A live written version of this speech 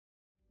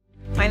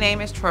name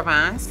is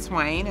Travaughn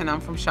Swain, and I'm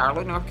from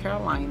Charlotte, North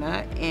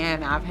Carolina,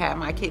 and I've had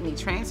my kidney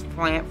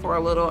transplant for a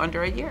little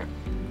under a year.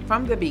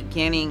 From the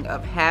beginning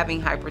of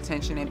having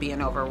hypertension and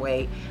being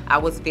overweight, I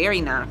was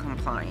very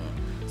non-compliant.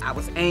 I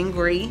was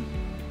angry,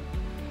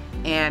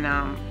 and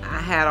I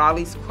had all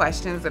these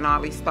questions and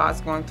all these thoughts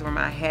going through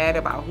my head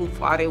about who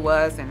fault it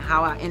was and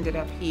how I ended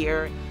up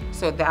here.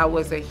 So that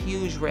was a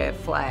huge red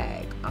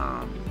flag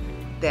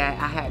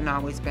that I hadn't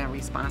always been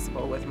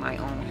responsible with my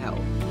own health.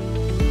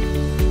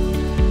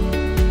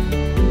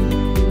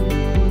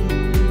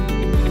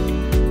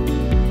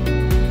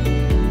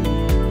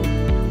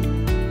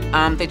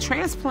 The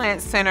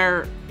transplant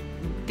center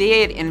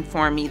did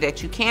inform me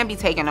that you can be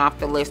taken off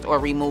the list or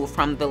removed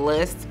from the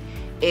list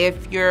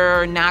if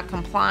you're not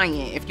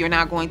compliant, if you're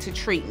not going to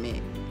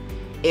treatment,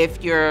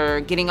 if you're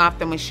getting off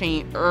the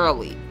machine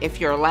early, if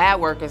your lab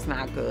work is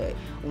not good.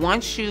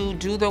 Once you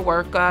do the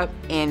workup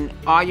and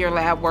all your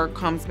lab work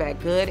comes back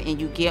good and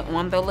you get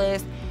on the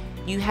list,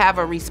 you have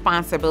a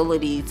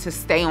responsibility to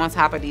stay on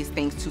top of these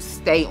things, to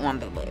stay on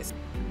the list.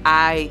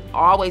 I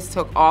always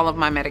took all of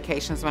my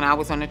medications when I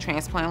was on the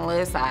transplant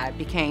list. I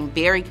became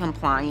very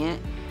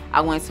compliant.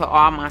 I went to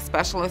all my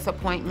specialist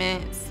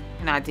appointments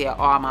and I did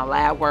all my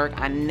lab work.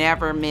 I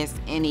never missed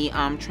any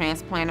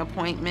transplant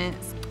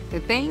appointments. The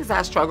things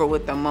I struggled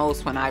with the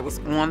most when I was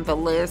on the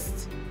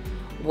list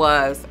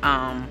was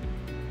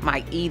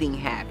my eating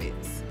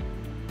habits.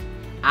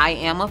 I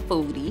am a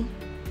foodie,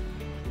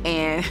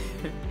 and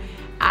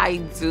I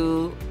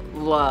do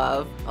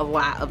love a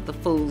lot of the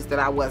foods that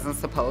I wasn't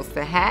supposed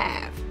to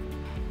have.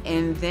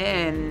 And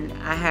then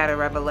I had a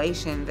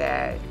revelation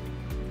that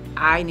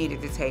I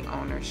needed to take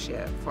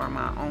ownership for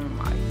my own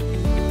life.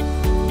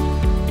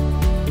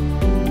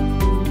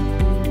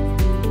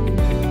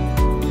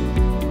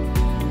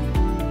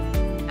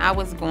 I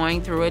was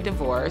going through a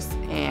divorce,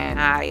 and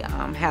I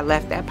had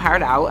left that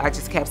part out. I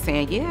just kept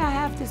saying, yeah, I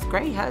have this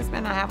great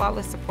husband. I have all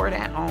the support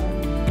at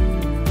home.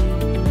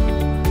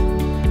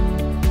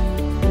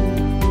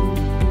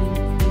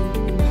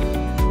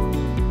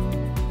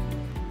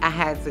 I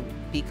had to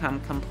become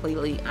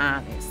completely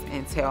honest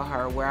and tell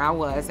her where I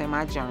was in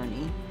my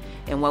journey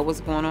and what was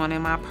going on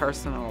in my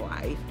personal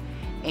life,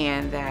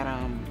 and that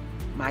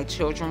my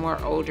children were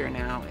older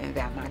now and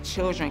that my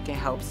children can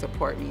help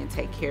support me and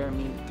take care of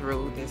me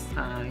through this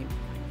time.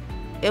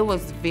 It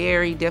was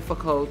very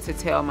difficult to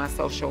tell my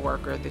social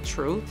worker the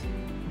truth,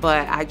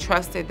 but I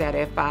trusted that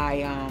if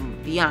I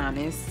be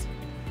honest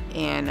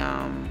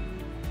and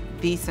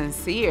be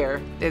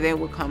sincere, that it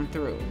would come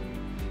through.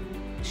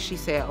 She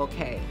said,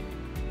 okay,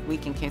 we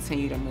can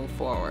continue to move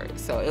forward.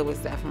 So it was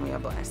definitely a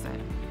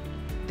blessing.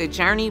 The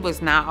journey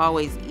was not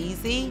always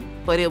easy,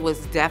 but it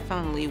was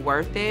definitely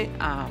worth it.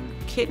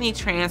 Kidney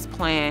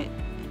transplant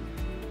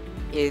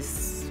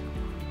is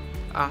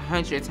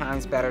 100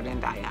 times better than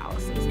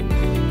dialysis.